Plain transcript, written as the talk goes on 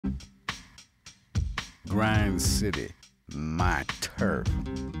Grind City, my turf.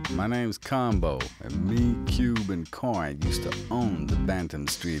 My name's Combo, and me, Cube, and Coin used to own the Bantam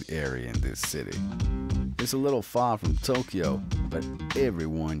Street area in this city. It's a little far from Tokyo, but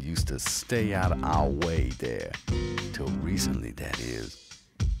everyone used to stay out of our way there. Till recently, that is.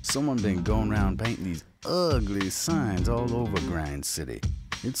 Someone been going around painting these ugly signs all over Grind City.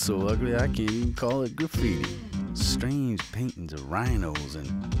 It's so ugly I can't even call it graffiti. Strange paintings of rhinos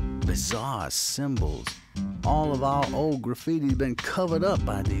and bizarre symbols. All of our old graffiti's been covered up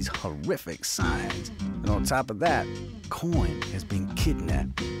by these horrific signs. And on top of that, Coin has been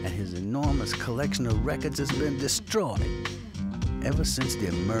kidnapped and his enormous collection of records has been destroyed. Ever since the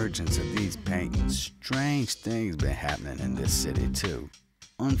emergence of these paintings, strange things been happening in this city too.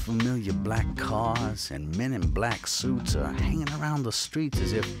 Unfamiliar black cars and men in black suits are hanging around the streets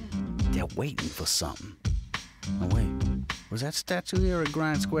as if they're waiting for something. Oh wait, was that statue here at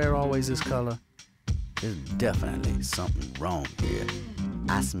Grind Square always this color? There's definitely something wrong here.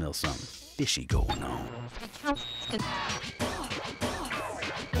 I smell something fishy going on.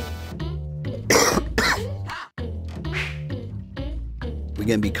 We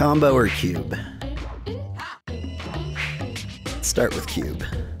gonna be Combo or Cube? Let's start with Cube.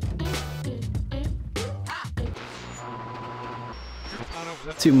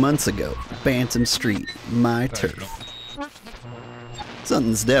 Two months ago, Bantam Street, my turf.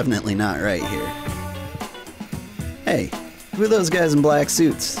 Something's definitely not right here. Hey, who are those guys in black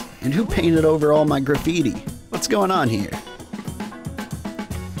suits? And who painted over all my graffiti? What's going on here?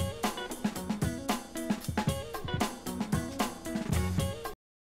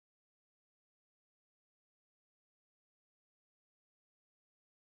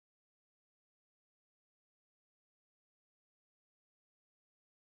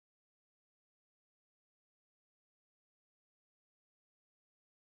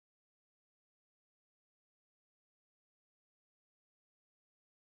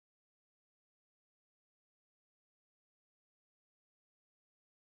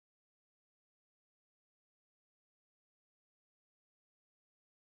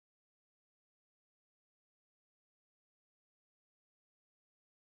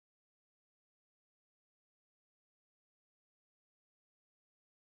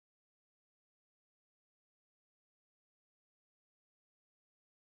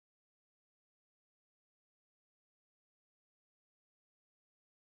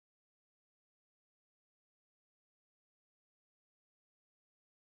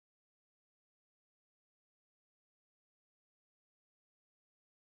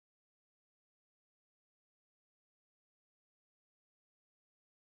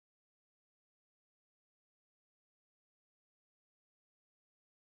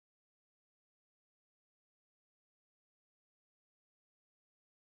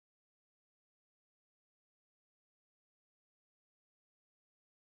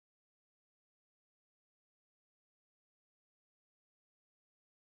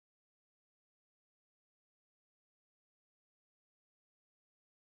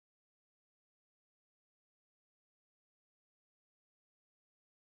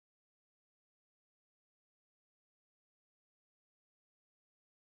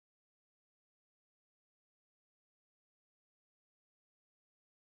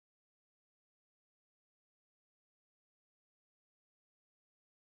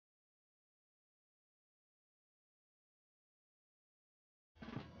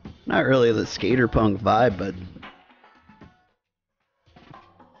 Not really the skater punk vibe, but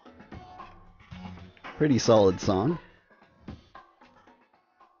pretty solid song.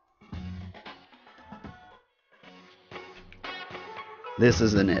 This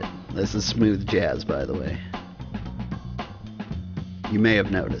isn't it. This is smooth jazz, by the way. You may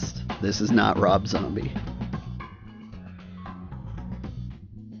have noticed. This is not Rob Zombie.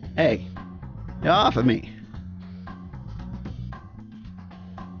 Hey, get off of me.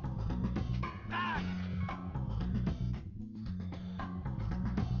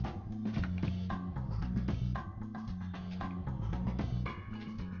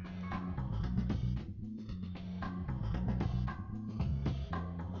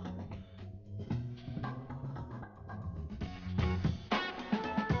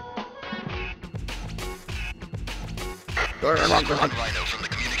 Rhino from the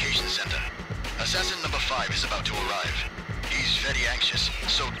communications center. Assassin number 5 is about to arrive. He's very anxious,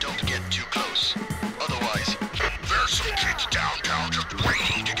 so don't get too close. Otherwise, there's some kids downtown just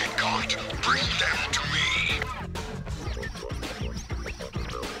waiting to get caught. Bring them to me.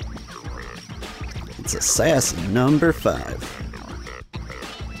 It's Assassin number 5.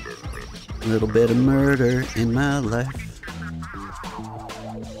 A little bit of murder in my life.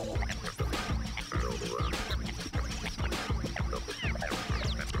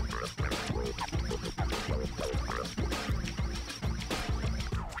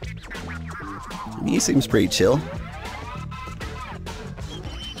 He seems pretty chill.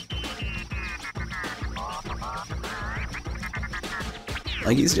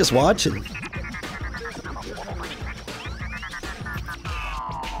 Like he's just watching.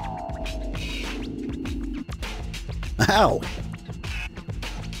 Ow!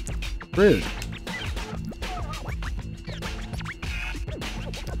 Rude.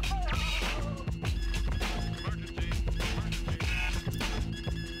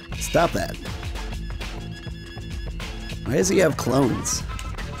 Stop that. Why does he have clones?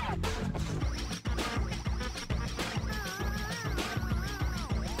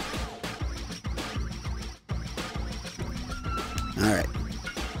 Alright.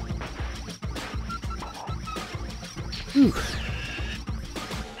 Whew.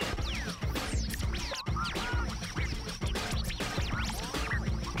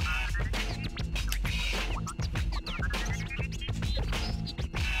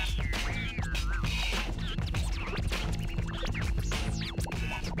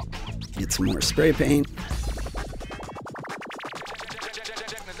 Get some more spray paint.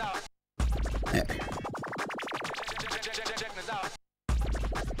 There.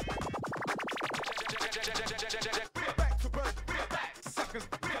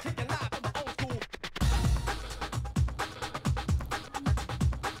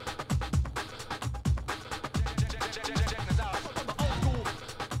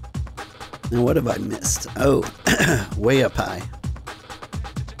 Now what have I missed? Oh, way up high.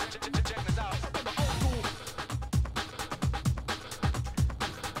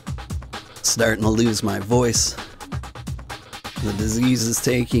 Starting to lose my voice. The disease is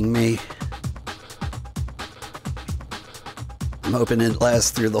taking me. I'm hoping it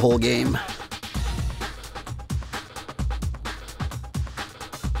lasts through the whole game.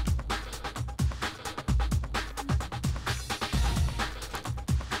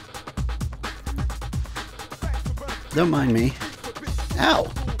 Don't mind me. Ow!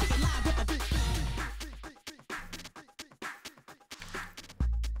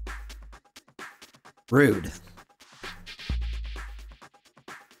 Rude.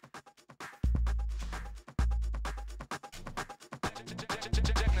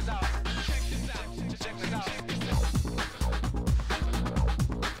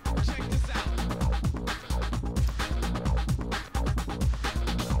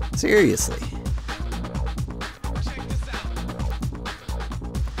 Seriously.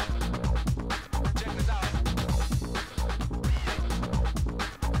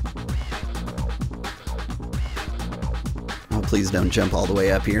 Please don't jump all the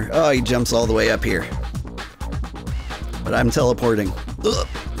way up here. Oh, he jumps all the way up here. But I'm teleporting. Ugh.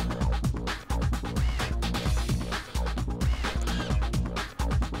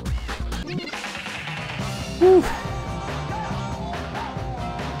 Whew.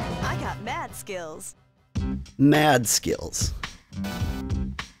 I got mad skills. Mad skills.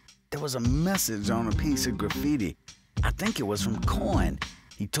 There was a message on a piece of graffiti. I think it was from Coin.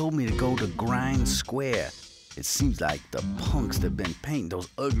 He told me to go to Grind Square. It seems like the punks that have been painting those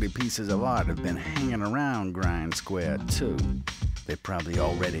ugly pieces of art have been hanging around Grind Square too. They probably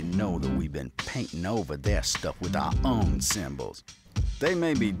already know that we've been painting over their stuff with our own symbols. They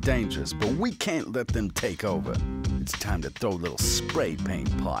may be dangerous, but we can't let them take over. It's time to throw a little spray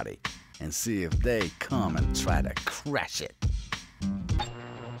paint party and see if they come and try to crash it.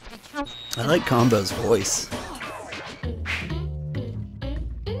 I like Combo's voice.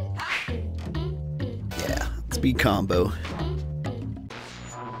 Yeah, let's be Combo.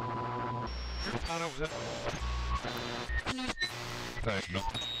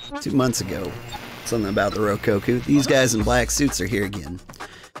 Two months ago, something about the Rokoku. These guys in black suits are here again.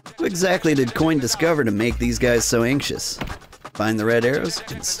 What exactly did Coin discover to make these guys so anxious? Find the red arrows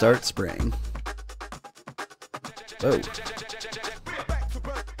and start spraying. Whoa.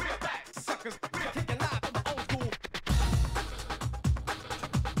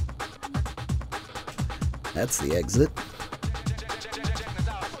 That's the exit.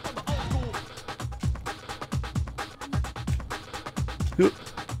 Oop.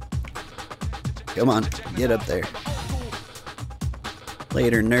 Come on, get up there.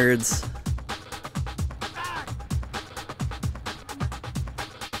 Later, nerds.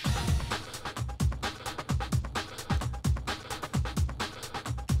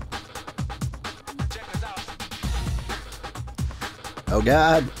 Oh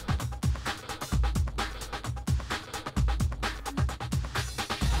God.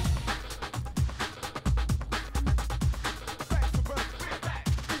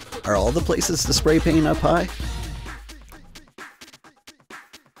 Are all the places to spray paint up high?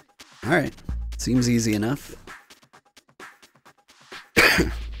 Alright, seems easy enough.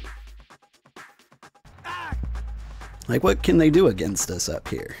 Like, what can they do against us up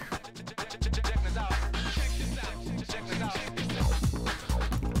here?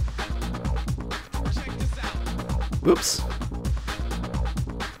 Whoops.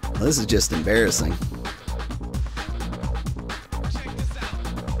 Well, this is just embarrassing.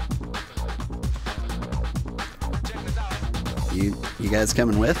 You guys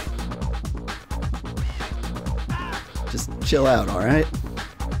coming with? Just chill out, alright?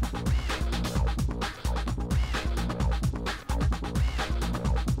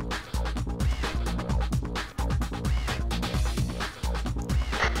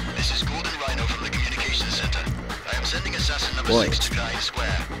 This is Golden Rhino from the communications center. I am sending assassin number Boy. 6 to Klein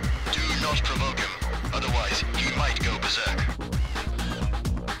Square. Do not provoke him, otherwise he might go berserk.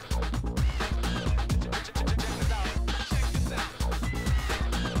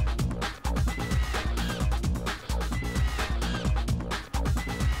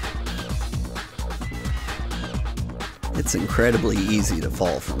 It's incredibly easy to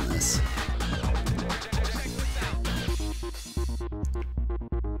fall from this.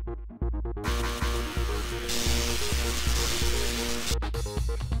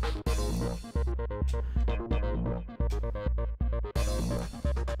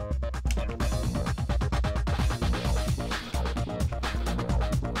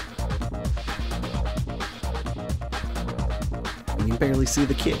 You can barely see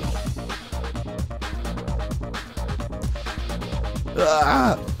the kitty.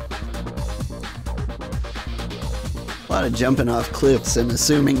 Ah! A lot of jumping off cliffs and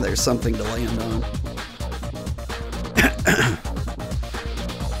assuming there's something to land on.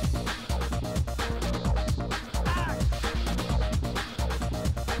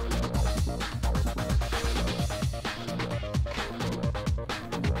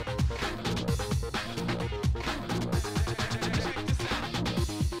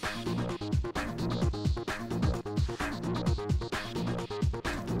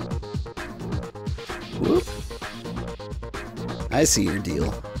 Whoop. I see your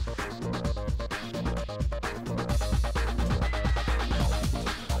deal.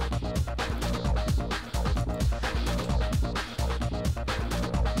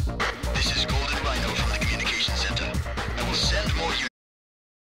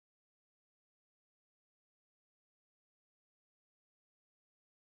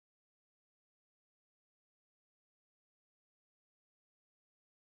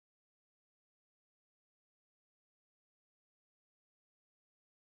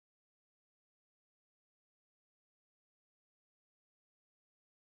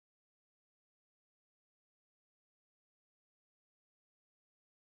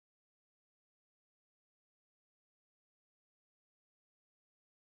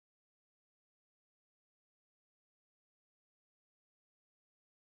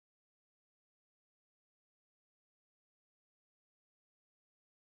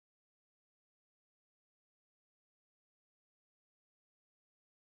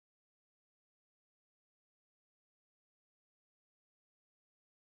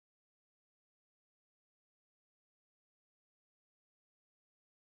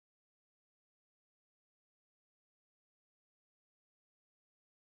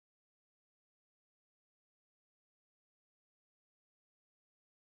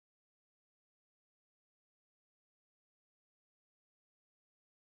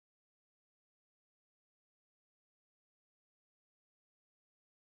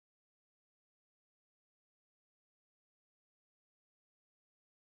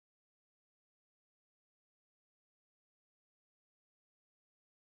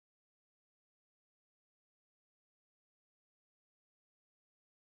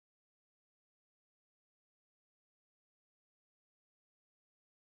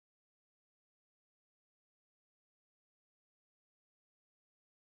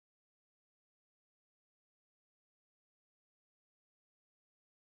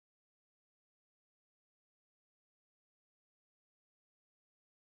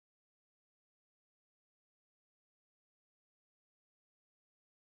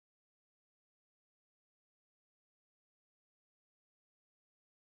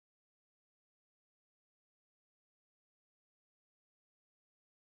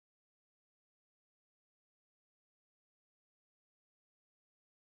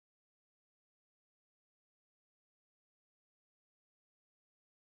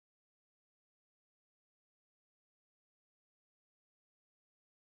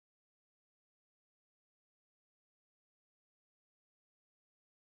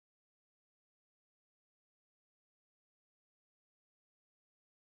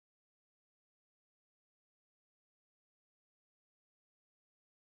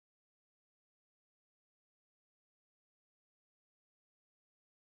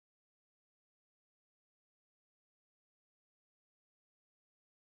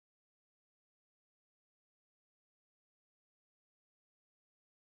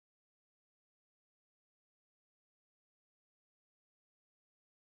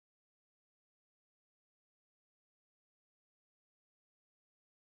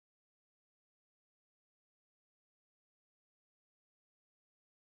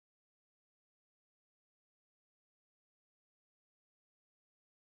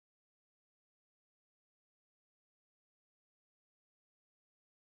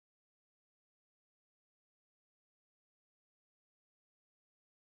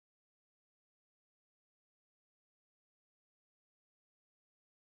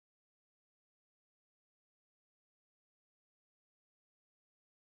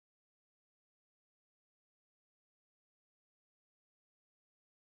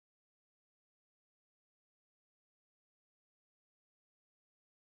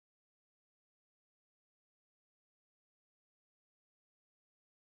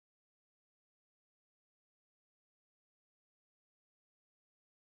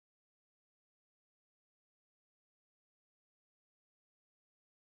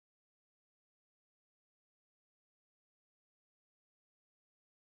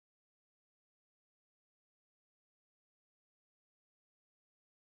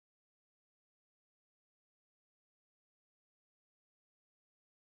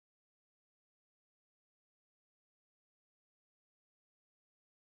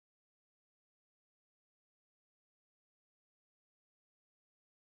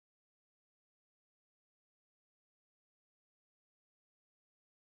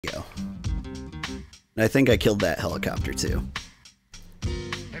 Go. I think I killed that helicopter too.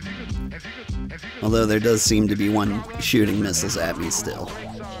 Although there does seem to be one shooting missiles at me still.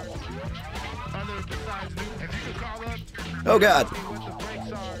 Oh god!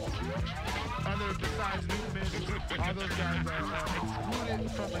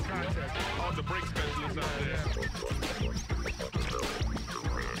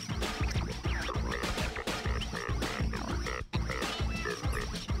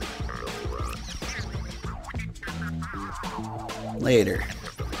 Later.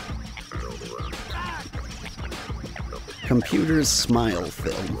 Computer's smile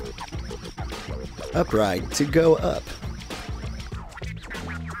film. Upright to go up.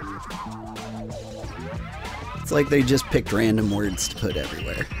 It's like they just picked random words to put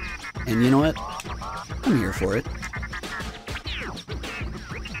everywhere. And you know what? I'm here for it.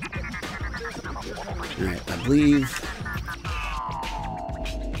 Alright, I believe...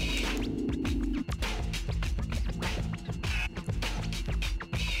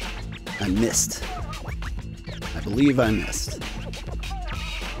 I missed. I believe I missed.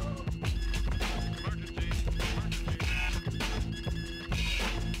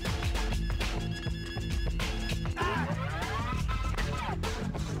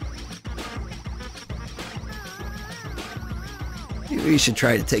 Maybe we should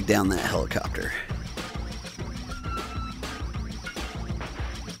try to take down that helicopter.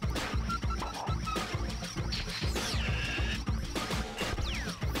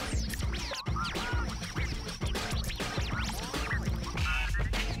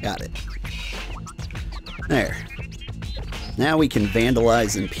 Got it. There. Now we can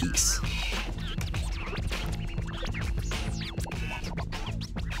vandalize in peace.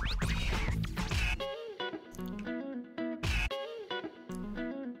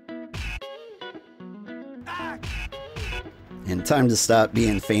 And time to stop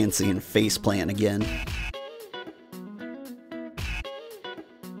being fancy and faceplant again.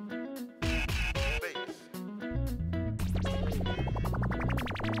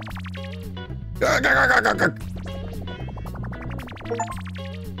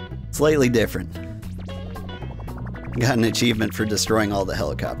 Slightly different. Got an achievement for destroying all the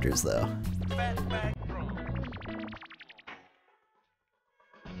helicopters, though.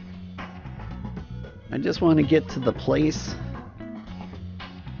 I just want to get to the place.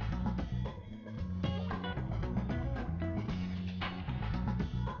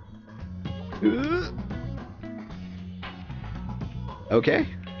 Okay.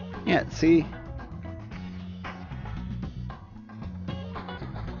 Yeah, see?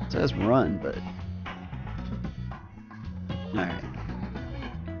 It says run, but... Alright.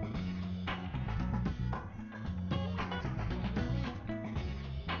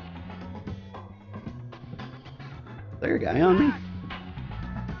 Is there a guy on me?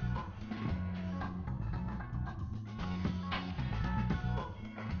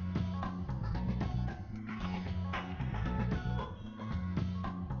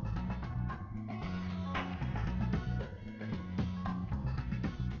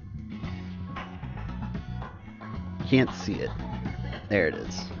 Can't see it. There it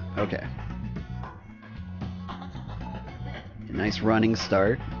is. Okay. A nice running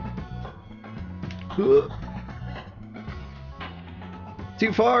start. Too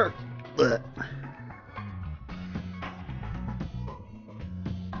far. Ugh.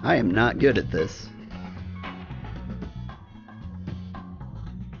 I am not good at this.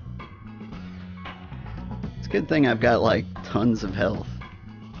 It's a good thing I've got like tons of health.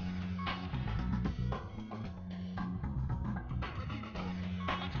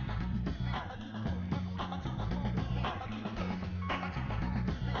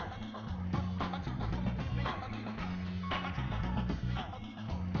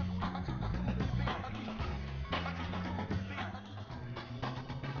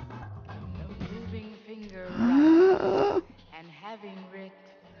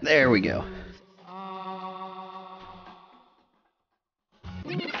 There we go.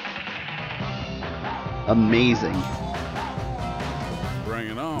 Amazing. Bring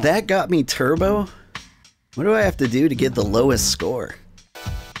it on. That got me turbo? What do I have to do to get the lowest score?